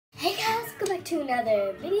back to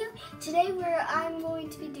another video. Today I'm going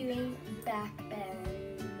to be doing back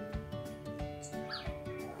bends.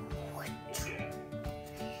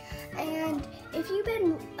 And if you've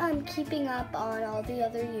been keeping up on all the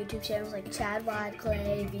other YouTube channels like Chad Wad,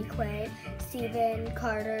 Clay, V Clay, Steven,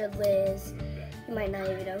 Carter, Liz, you might not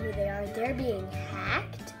even know who they are. They're being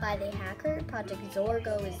hacked by the hacker. Project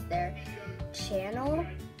Zorgo is their channel.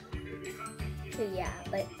 So yeah,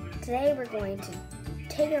 but today we're going to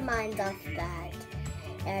take our minds off that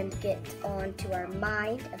and get on to our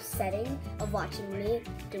mind of setting, of watching me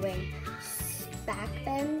doing back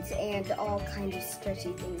bends and all kinds of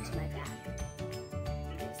stretchy things to my back.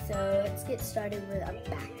 So let's get started with our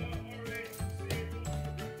back bend.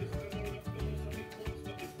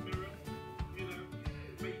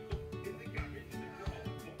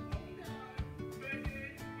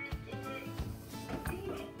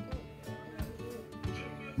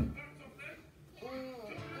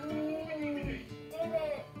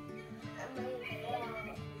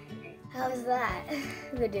 How's that?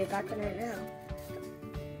 I'm gonna do it back bend right now.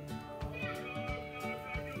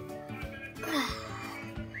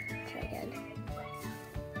 Try again.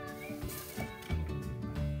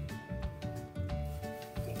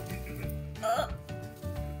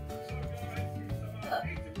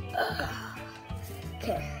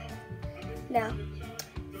 Okay. Now,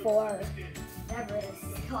 for whatever this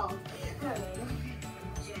is called, I don't know.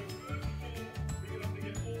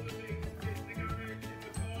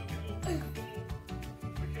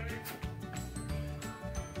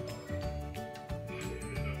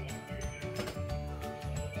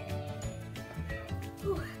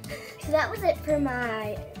 So that was it for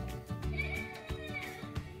my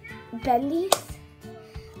bendy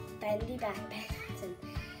back bends and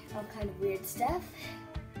all kind of weird stuff.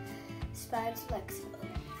 Spine's flexible.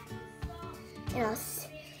 And I'll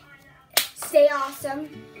stay awesome,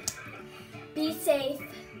 be safe,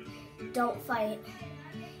 don't fight,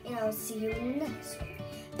 and I'll see you in the next one.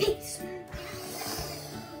 Peace.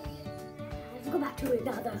 Let's go back to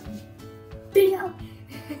another video.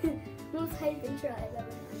 Most hype intro I've ever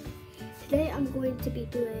done. Today I'm going to be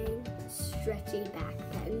doing stretchy back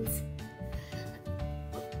bends.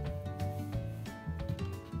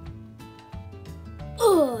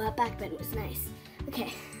 Oh, that back bend was nice.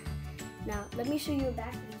 Okay, now let me show you a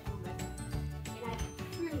back bend on my bed. And I can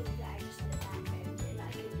prove that I just did a back bend and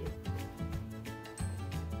I can do.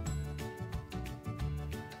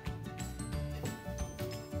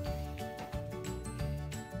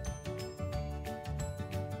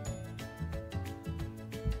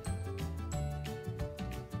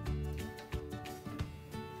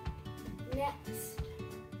 Next.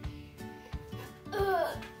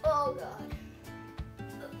 Oh God.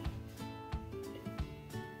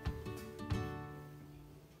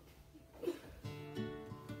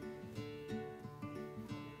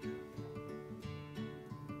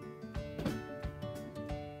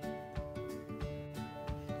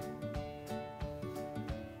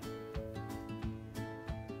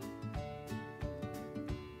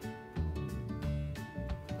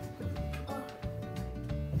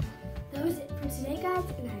 That was it for today, guys,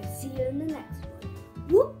 and I'll see you in the next one.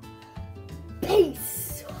 Whoop!